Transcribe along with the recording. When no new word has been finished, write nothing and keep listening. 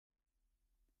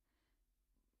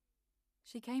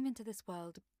She came into this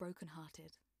world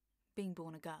broken-hearted, being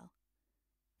born a girl.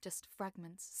 Just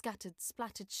fragments, scattered,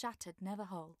 splattered, shattered, never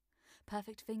whole.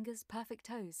 Perfect fingers, perfect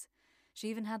toes. She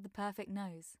even had the perfect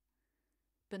nose.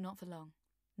 But not for long,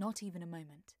 not even a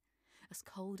moment. As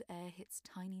cold air hits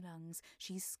tiny lungs,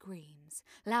 she screams,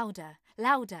 louder,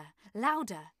 louder,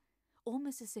 louder,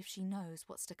 almost as if she knows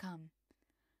what's to come.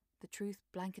 The truth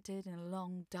blanketed in a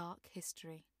long, dark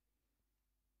history.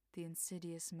 The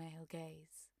insidious male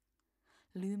gaze.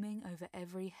 Looming over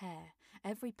every hair,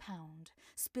 every pound,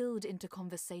 spilled into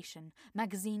conversation,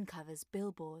 magazine covers,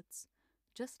 billboards.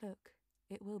 Just look,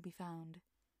 it will be found.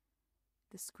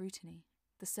 The scrutiny,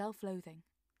 the self-loathing.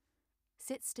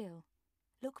 Sit still,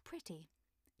 look pretty,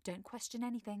 don't question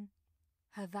anything.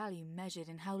 Her value measured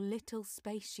in how little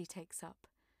space she takes up,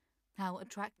 how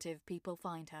attractive people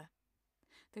find her.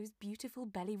 Those beautiful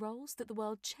belly rolls that the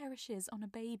world cherishes on a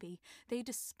baby, they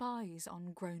despise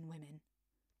on grown women.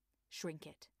 Shrink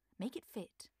it, make it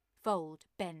fit, fold,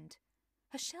 bend.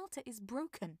 Her shelter is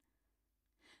broken.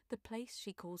 The place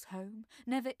she calls home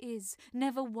never is,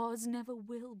 never was, never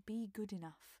will be good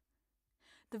enough.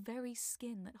 The very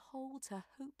skin that holds her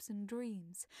hopes and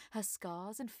dreams, her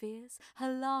scars and fears,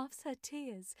 her laughs, her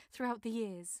tears, throughout the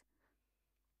years.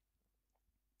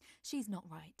 She's not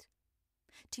right.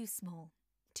 Too small,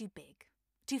 too big,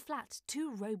 too flat,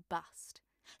 too robust.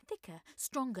 Thicker,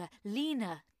 stronger,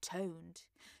 leaner, toned.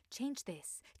 Change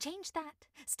this, change that,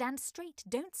 stand straight,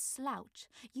 don't slouch.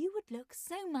 You would look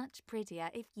so much prettier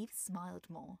if you smiled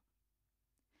more.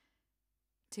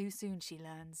 Too soon she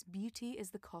learns beauty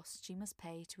is the cost she must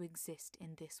pay to exist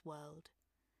in this world.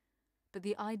 But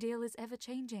the ideal is ever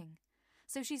changing,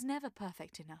 so she's never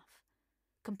perfect enough.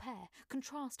 Compare,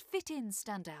 contrast, fit in,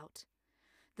 stand out.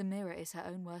 The mirror is her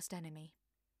own worst enemy.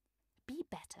 Be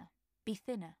better, be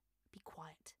thinner, be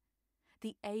quiet.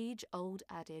 The age-old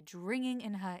adage ringing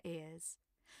in her ears.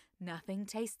 Nothing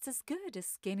tastes as good as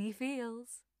skinny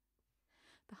feels.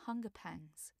 The hunger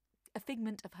pangs, a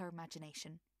figment of her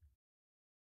imagination.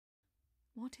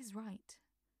 What is right?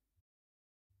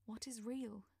 What is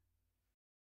real?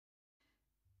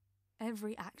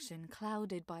 Every action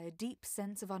clouded by a deep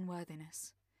sense of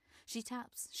unworthiness. She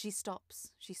taps, she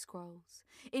stops, she scrolls.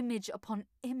 Image upon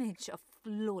image of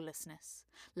flawlessness.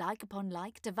 Like upon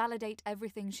like to validate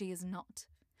everything she is not.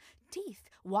 Teeth,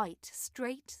 white,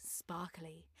 straight,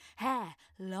 sparkly. Hair,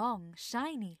 long,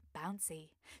 shiny, bouncy.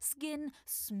 Skin,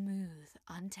 smooth,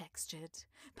 untextured.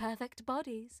 Perfect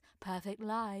bodies, perfect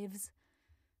lives.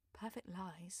 Perfect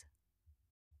lies.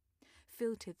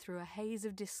 Filtered through a haze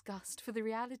of disgust for the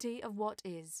reality of what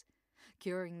is.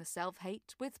 Curing the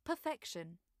self-hate with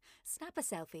perfection. Snap a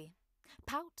selfie.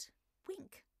 Pout.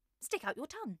 Wink. Stick out your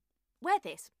tongue. Wear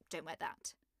this. Don't wear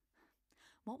that.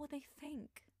 What will they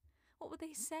think? What will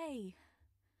they say?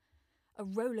 A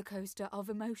roller coaster of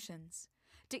emotions,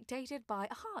 dictated by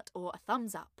a heart or a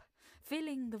thumbs up,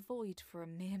 filling the void for a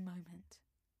mere moment.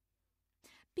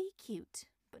 Be cute,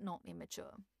 but not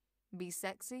immature. Be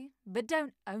sexy, but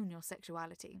don't own your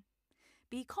sexuality.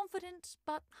 Be confident,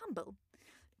 but humble.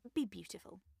 Be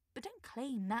beautiful, but don't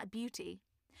claim that beauty.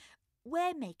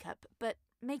 Wear makeup, but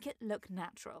make it look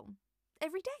natural.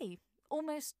 Every day,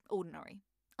 almost ordinary,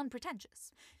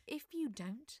 unpretentious. If you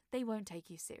don't, they won't take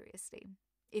you seriously.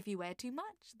 If you wear too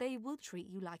much, they will treat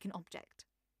you like an object.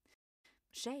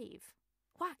 Shave,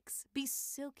 wax, be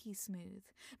silky smooth,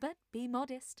 but be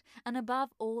modest, and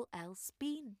above all else,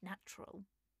 be natural.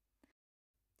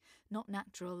 Not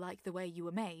natural like the way you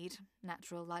were made,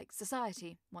 natural like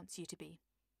society wants you to be.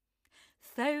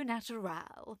 Faux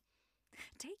natural.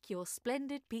 Take your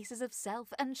splendid pieces of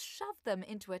self and shove them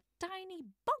into a tiny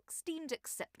box deemed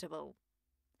acceptable.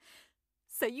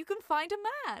 So you can find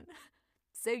a man.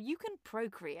 So you can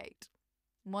procreate.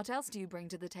 What else do you bring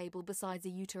to the table besides a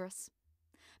uterus?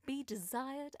 Be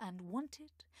desired and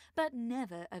wanted, but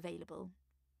never available.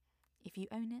 If you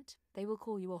own it, they will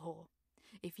call you a whore.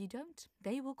 If you don't,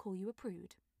 they will call you a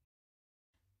prude.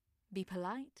 Be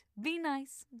polite, be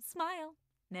nice, smile,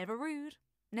 never rude,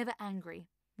 never angry,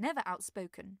 never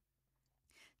outspoken.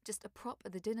 Just a prop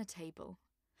at the dinner table,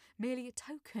 merely a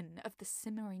token of the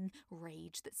simmering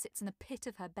rage that sits in the pit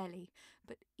of her belly,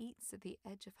 but eats at the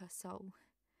edge of her soul.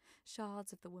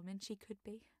 Shards of the woman she could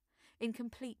be,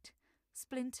 incomplete,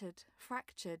 splintered,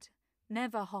 fractured,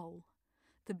 never whole.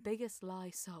 The biggest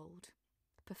lie sold.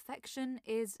 Perfection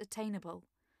is attainable.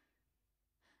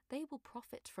 They will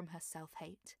profit from her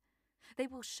self-hate. They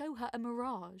will show her a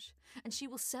mirage, and she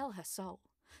will sell her soul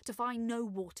to find no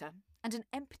water and an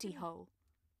empty hole.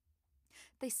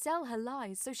 They sell her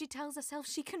lies so she tells herself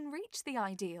she can reach the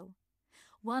ideal.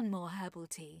 One more herbal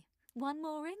tea, one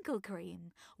more wrinkle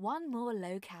cream, one more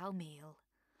low-cal meal.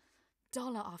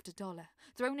 dollar after dollar,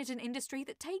 thrown at an industry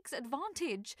that takes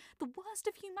advantage, the worst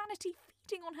of humanity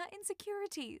feeding on her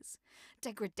insecurities.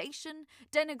 Degradation,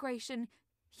 denigration,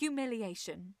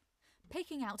 humiliation.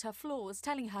 Picking out her flaws,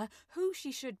 telling her who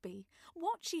she should be,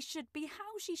 what she should be,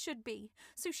 how she should be,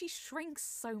 so she shrinks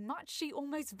so much she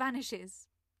almost vanishes.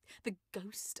 The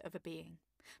ghost of a being.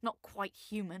 Not quite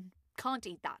human. Can't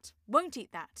eat that. Won't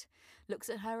eat that. Looks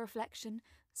at her reflection,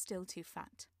 still too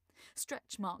fat.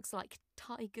 Stretch marks like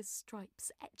tiger's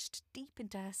stripes etched deep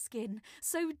into her skin,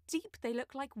 so deep they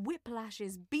look like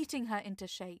whiplashes beating her into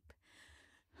shape.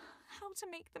 How to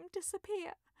make them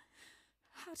disappear?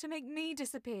 How to make me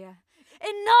disappear?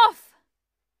 Enough!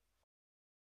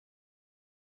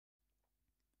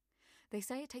 They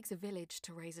say it takes a village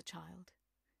to raise a child.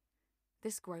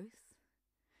 This growth,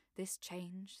 this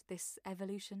change, this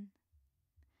evolution,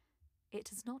 it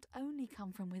has not only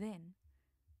come from within,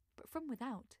 but from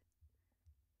without.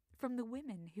 From the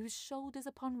women whose shoulders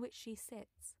upon which she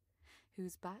sits,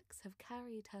 whose backs have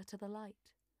carried her to the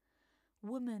light.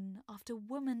 Woman after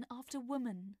woman after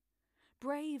woman,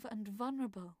 brave and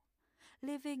vulnerable,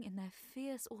 living in their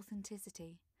fierce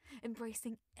authenticity,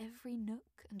 embracing every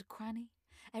nook and cranny,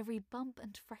 every bump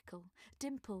and freckle,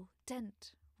 dimple,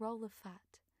 dent, roll of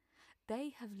fat.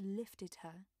 They have lifted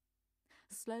her,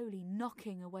 slowly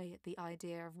knocking away at the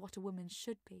idea of what a woman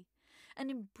should be, and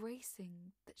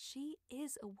embracing that she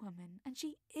is a woman and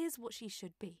she is what she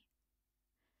should be.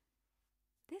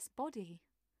 This body,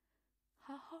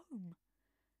 her home,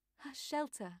 her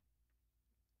shelter,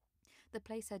 the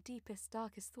place her deepest,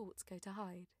 darkest thoughts go to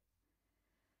hide.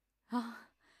 Ah,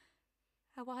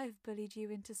 how I have bullied you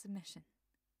into submission.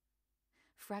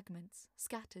 Fragments,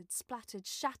 scattered, splattered,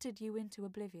 shattered you into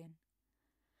oblivion.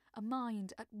 A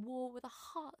mind at war with a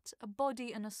heart, a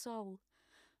body and a soul.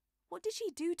 What did she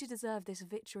do to deserve this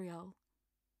vitriol?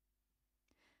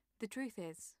 The truth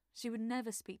is, she would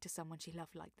never speak to someone she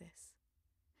loved like this.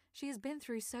 She has been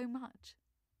through so much.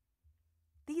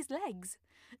 These legs,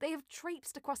 they have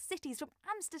traipsed across cities from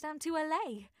Amsterdam to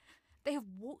LA. They have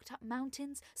walked up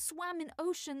mountains, swam in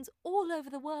oceans all over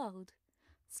the world,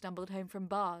 stumbled home from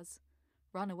bars,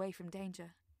 run away from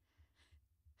danger.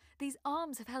 These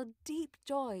arms have held deep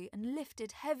joy and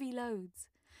lifted heavy loads.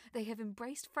 They have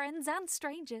embraced friends and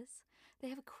strangers. They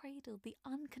have cradled the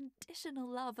unconditional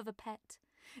love of a pet.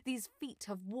 These feet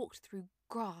have walked through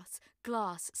grass,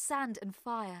 glass, sand and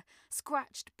fire,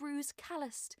 scratched, bruised,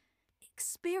 calloused,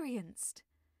 experienced.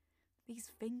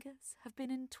 These fingers have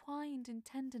been entwined in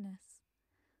tenderness,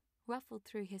 ruffled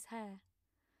through his hair,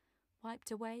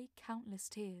 wiped away countless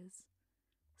tears,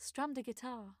 strummed a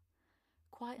guitar,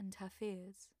 quietened her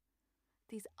fears.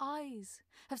 These eyes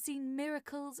have seen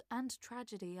miracles and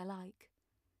tragedy alike,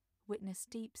 witnessed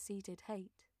deep-seated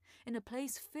hate in a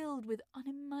place filled with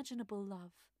unimaginable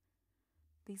love.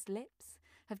 These lips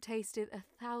have tasted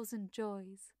 1,000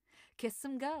 joys, kissed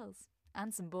some girls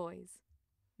and some boys,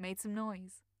 made some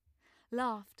noise,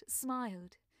 laughed,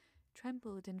 smiled,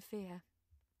 trembled in fear,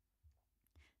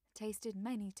 tasted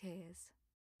many tears.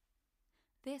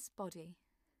 This body,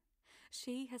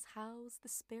 she has housed the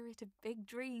spirit of big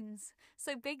dreams,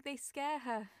 so big they scare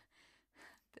her,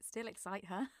 but still excite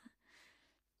her.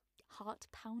 Heart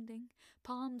pounding,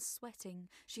 palms sweating,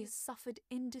 she has suffered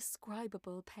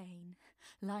indescribable pain.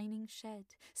 Lining shed,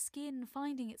 skin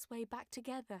finding its way back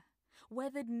together,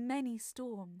 weathered many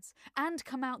storms, and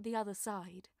come out the other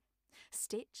side.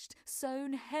 Stitched,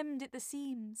 sewn, hemmed at the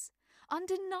seams.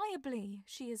 Undeniably,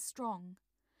 she is strong.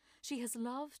 She has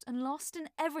loved and lost and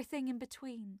everything in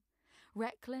between.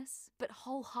 Reckless, but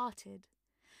wholehearted.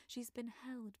 She's been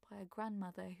held by a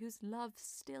grandmother whose love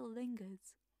still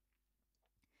lingers.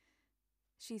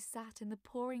 She sat in the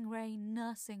pouring rain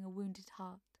nursing a wounded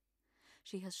heart.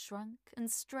 She has shrunk and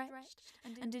stretched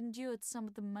and endured some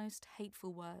of the most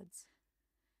hateful words.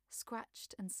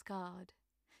 Scratched and scarred,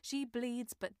 she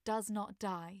bleeds but does not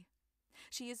die.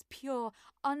 She is pure,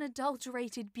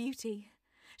 unadulterated beauty.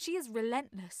 She is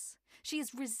relentless. She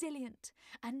is resilient.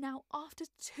 And now, after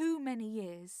too many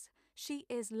years, she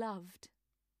is loved.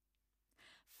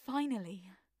 Finally,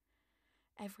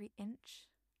 every inch,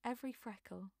 every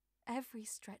freckle, every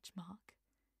stretch mark,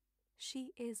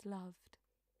 she is loved.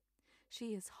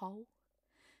 She is whole.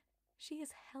 She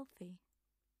is healthy.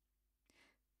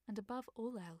 And above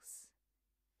all else,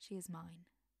 she is mine.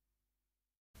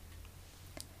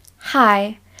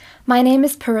 Hi, my name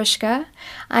is Parushka.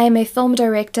 I am a film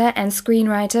director and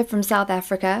screenwriter from South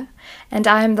Africa, and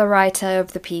I am the writer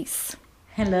of the piece.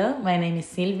 Hello, my name is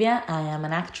Silvia. I am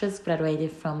an actress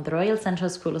graduated from the Royal Central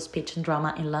School of Speech and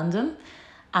Drama in London.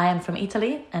 I am from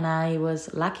Italy, and I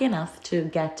was lucky enough to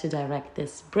get to direct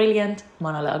this brilliant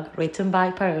monologue written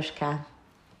by Parushka.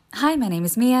 Hi, my name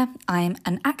is Mia. I'm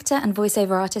an actor and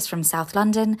voiceover artist from South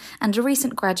London and a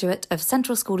recent graduate of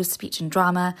Central School of Speech and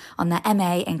Drama on their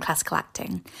MA in classical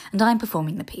acting, and I'm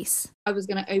performing the piece. I was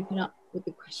going to open up with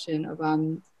the question of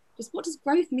just what does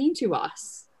growth mean to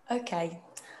us? Okay.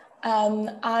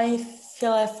 I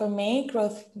feel like for me,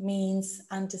 growth means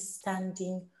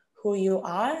understanding who you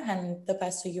are and the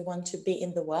person you want to be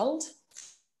in the world,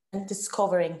 and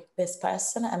discovering this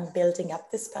person and building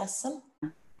up this person.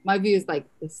 My view is like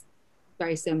this,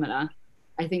 very similar.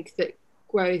 I think that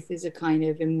growth is a kind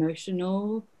of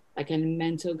emotional, like a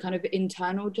mental, kind of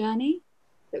internal journey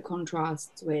that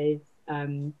contrasts with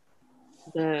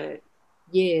the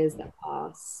years that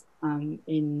pass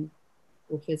in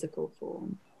or physical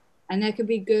form. And there can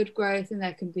be good growth and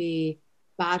there can be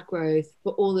bad growth,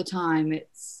 but all the time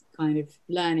it's kind of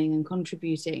learning and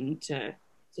contributing to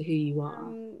who you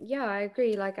are. Yeah, I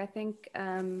agree. Like, I think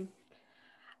I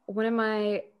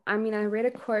read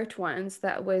a quote once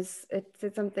it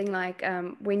said something like,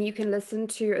 when you can listen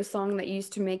to a song that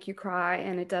used to make you cry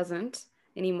and it doesn't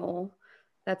anymore,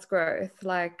 that's growth.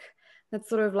 Like, that's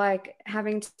sort of like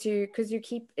having to, because you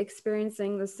keep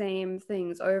experiencing the same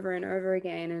things over and over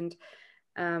again, and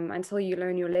until you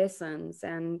learn your lessons.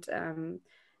 And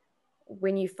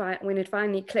when it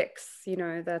finally clicks,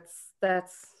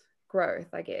 that's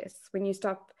growth, I guess. When you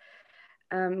stop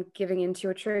giving into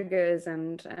your triggers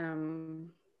and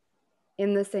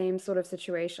in the same sort of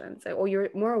situations, or you're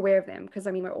more aware of them, because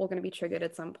we're all going to be triggered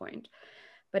at some point.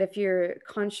 But if you're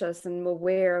conscious and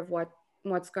aware of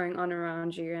what's going on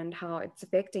around you and how it's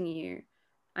affecting you,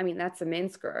 that's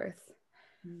immense growth.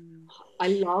 I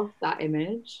love that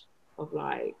image of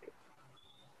like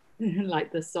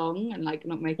like the song and like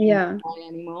not making Yeah. me cry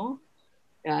anymore.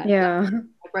 Yeah.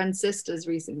 My friend's sisters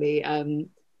recently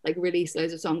like released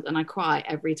loads of songs and I cry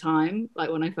every time,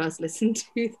 like when I first listen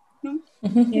to them.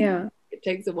 Yeah. It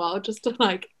takes a while just to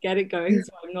like get it going,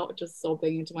 so I'm not just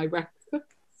sobbing into my breakfast.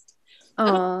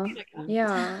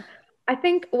 Yeah. I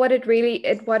think what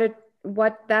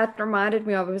that reminded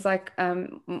me of was like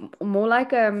more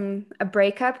like a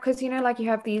breakup, because like you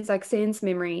have these like sense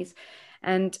memories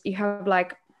and you have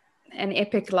like an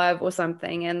epic love or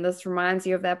something, and this reminds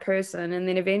you of that person, and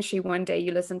then eventually one day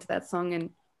you listen to that song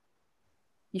and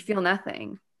you feel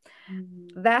nothing.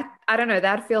 That, I don't know,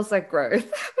 that feels like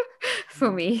growth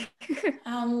for me.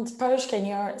 And Parushka, in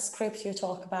your script, you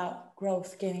talk about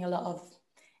growth giving a lot of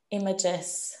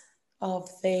images of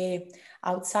the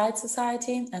outside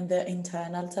society and the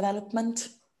internal development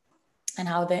and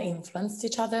how they influenced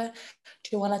each other. Do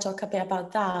you want to talk a bit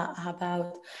about that,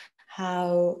 about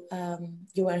how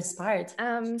you were inspired?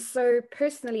 So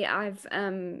personally, I've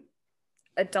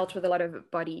dealt with a lot of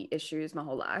body issues my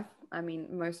whole life.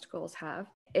 Most girls have.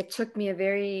 It took me a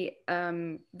very,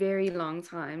 very long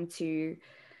time to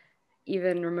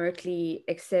even remotely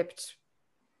accept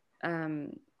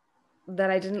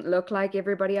that I didn't look like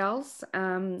everybody else.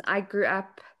 I grew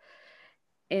up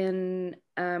in,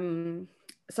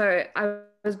 so I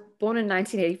was born in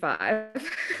 1985.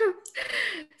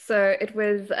 So it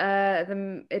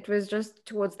was just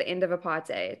towards the end of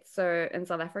apartheid, so in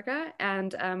South Africa,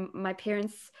 and my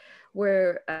parents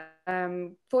were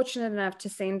fortunate enough to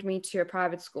send me to a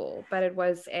private school, but it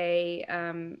was a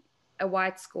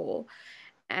white school,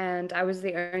 and I was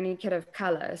the only kid of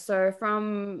color. So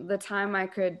from the time I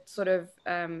could sort of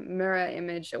mirror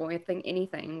image or think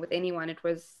anything with anyone,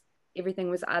 everything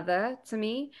was other to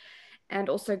me. And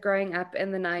also growing up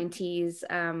in the 90s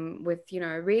with,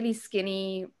 really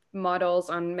skinny models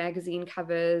on magazine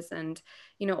covers and,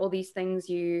 all these things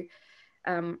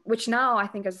which now I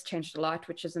think has changed a lot,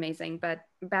 which is amazing. But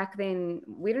back then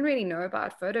we didn't really know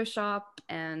about Photoshop,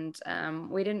 and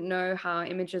we didn't know how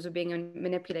images were being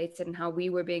manipulated and how we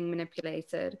were being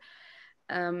manipulated.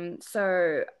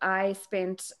 So I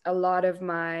spent a lot of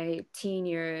my teen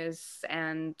years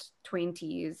and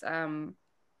 20s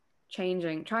trying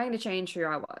to change who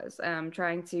I was,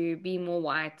 trying to be more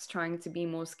white, trying to be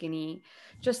more skinny,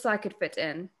 just so I could fit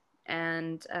in.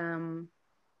 And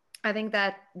I think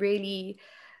that really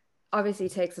obviously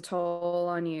takes a toll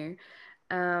on you.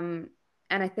 And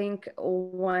I think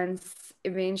once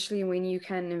eventually, when you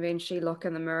can eventually look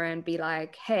in the mirror and be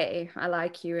like, hey, I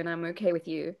like you and I'm okay with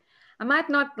you. I might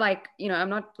not like, I'm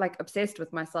not like obsessed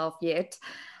with myself yet,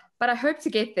 but I hope to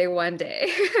get there one day.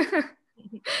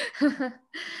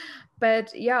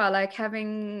 But yeah, like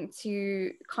having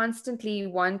to constantly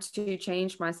want to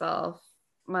change myself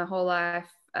my whole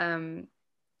life, and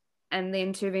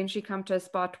then to eventually come to a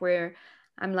spot where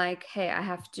I'm like, hey,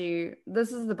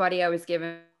 this is the body I was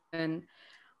given.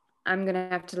 I'm going to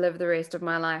have to live the rest of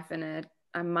my life in it.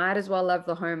 I might as well love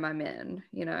the home I'm in,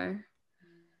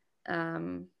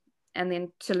 and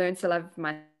then to learn to love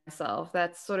myself.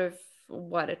 That's sort of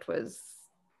what it was.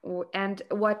 And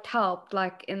what helped,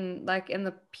 like in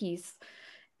the piece,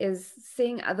 is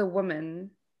seeing other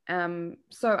women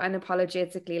so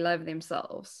unapologetically love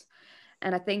themselves.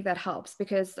 And I think that helps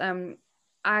because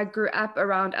I grew up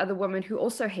around other women who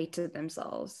also hated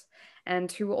themselves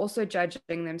and who were also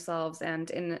judging themselves, and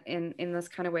in this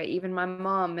kind of way. Even my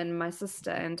mom and my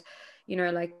sister, and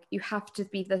like, you have to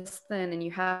be this thin and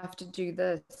you have to do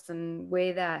this and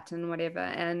wear that and whatever.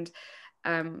 And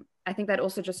I think that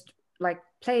also just like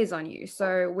plays on you.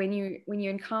 So when you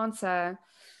encounter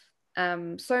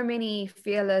so many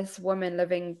fearless women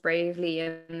living bravely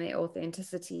in their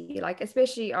authenticity, like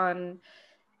especially on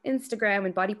Instagram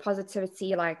and body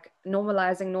positivity, like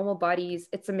normalizing normal bodies,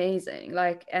 it's amazing.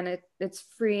 Like, and it's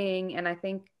freeing. And I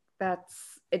think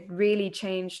it really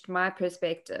changed my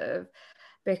perspective,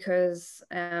 because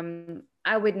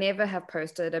I would never have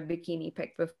posted a bikini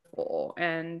pic before,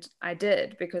 and I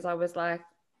did, because I was like,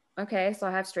 okay, so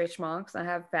I have stretch marks, I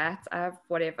have fat, I have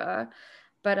whatever,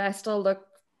 but I still look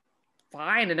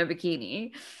fine in a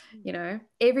bikini.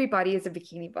 Everybody is a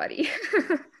bikini body.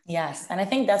 Yes, and I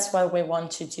think that's what we want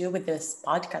to do with this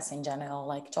podcast in general,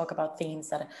 like talk about themes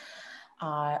that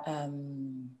are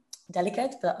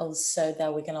delicate, but also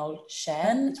that we can all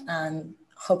share, and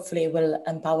hopefully will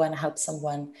empower and help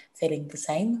someone feeling the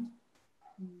same.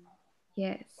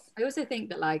 Yes. I also think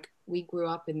that like we grew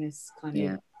up in this kind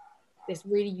of this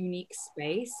really unique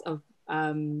space of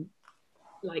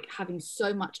like having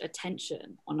so much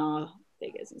attention on our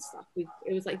figures and stuff.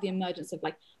 It was like the emergence of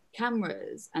like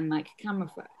cameras and like camera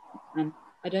phones. And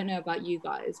I don't know about you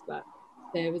guys, but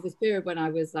there was this period when I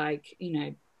was like,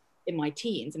 in my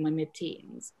teens, in my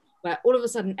mid-teens, where all of a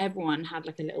sudden everyone had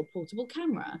like a little portable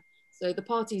camera. So the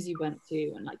parties you went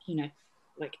to, and like,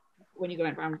 like when you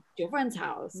went around to your friend's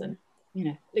house, and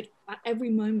like at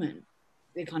every moment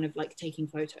they're kind of like taking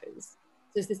photos.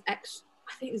 So it's this I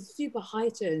think it's super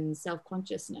heightened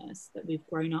self-consciousness that we've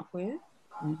grown up with.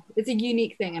 It's a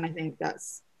unique thing, and I think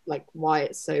that's like why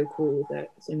it's so cool that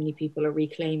so many people are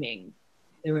reclaiming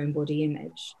their own body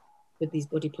image with these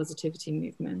body positivity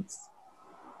movements.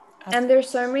 And there's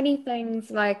so many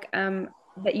things like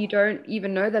that you don't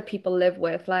even know that people live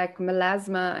with, like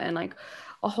melasma, and like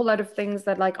a whole lot of things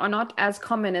that like are not as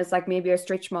common as like maybe a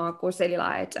stretch mark or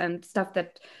cellulite and stuff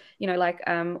that like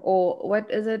or what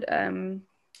is it,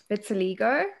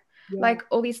 vitiligo. Like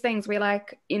all these things where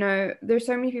like there's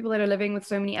so many people that are living with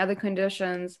so many other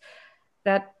conditions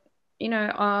that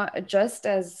are just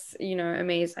as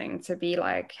amazing to be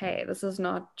like, hey, this is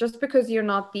not just because you're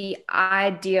not the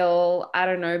ideal, I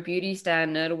don't know, beauty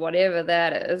standard, whatever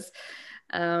that is,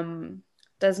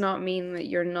 does not mean that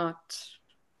you're not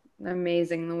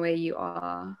amazing the way you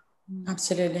are.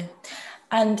 Absolutely.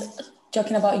 And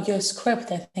talking about your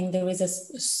script, I think there is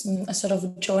a sort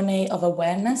of journey of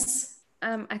awareness.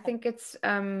 I think it's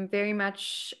very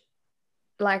much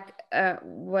like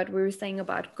what we were saying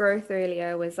about growth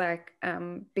earlier, was like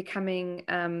becoming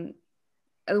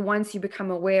once you become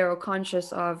aware or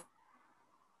conscious of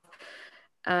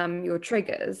your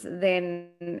triggers, then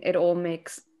it all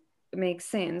makes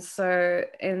sense. So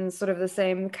in sort of the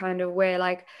same kind of way,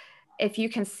 like if you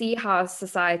can see how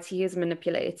society has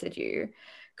manipulated you,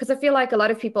 because I feel like a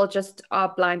lot of people just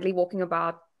are blindly walking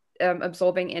about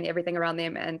absorbing in everything around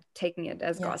them and taking it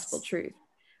as gospel truth.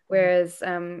 Whereas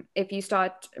if you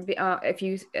start,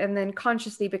 and then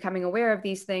consciously becoming aware of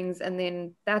these things, and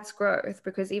then that's growth,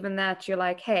 because even that you're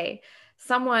like, hey,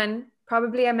 someone,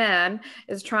 probably a man,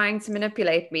 is trying to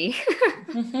manipulate me.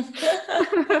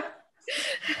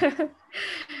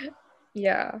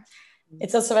 Yeah.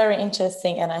 It's also very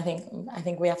interesting, and I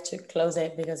think we have to close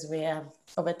it because we have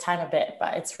over time a bit,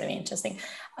 but it's really interesting.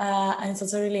 And it's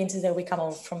also really interesting that we come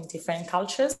all from different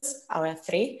cultures, our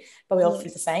three, but we all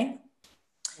feel the same.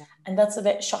 And that's a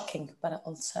bit shocking, but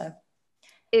also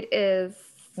it is.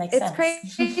 Makes sense.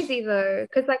 Crazy though,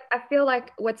 because like I feel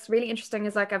like what's really interesting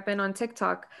is like I've been on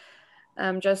TikTok,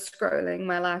 just scrolling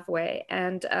my life away,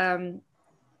 and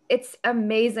it's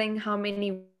amazing how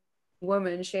many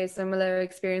women share similar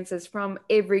experiences from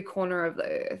every corner of the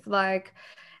earth, like,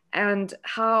 and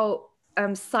how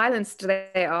silenced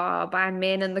they are by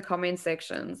men in the comment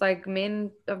sections. Like,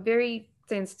 men are very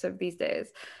sensitive these days.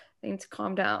 They need to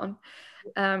calm down.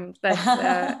 But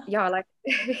yeah, like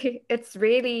it's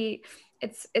really,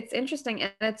 it's interesting,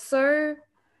 and it's so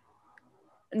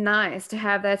nice to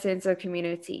have that sense of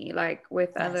community, like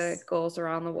with other girls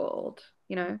around the world,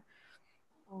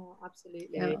 Oh,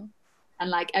 absolutely. And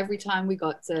like every time we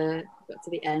got to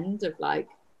the end of like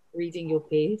reading your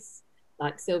piece,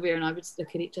 like Sylvia and I would just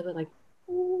look at each other like,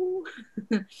 ooh.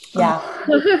 Yeah.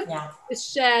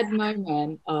 This shared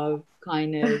moment of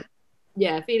kind of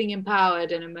feeling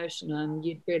empowered and emotional, and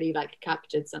you'd really like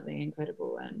captured something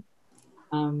incredible. And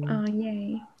Oh,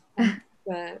 yay. thanks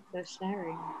for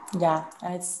sharing. Yeah,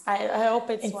 I hope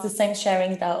it's the same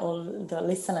sharing that all the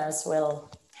listeners will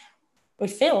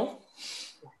feel.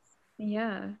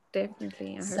 Yeah,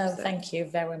 definitely. I hope So so. thank you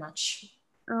very much.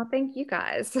 Oh, thank you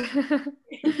guys.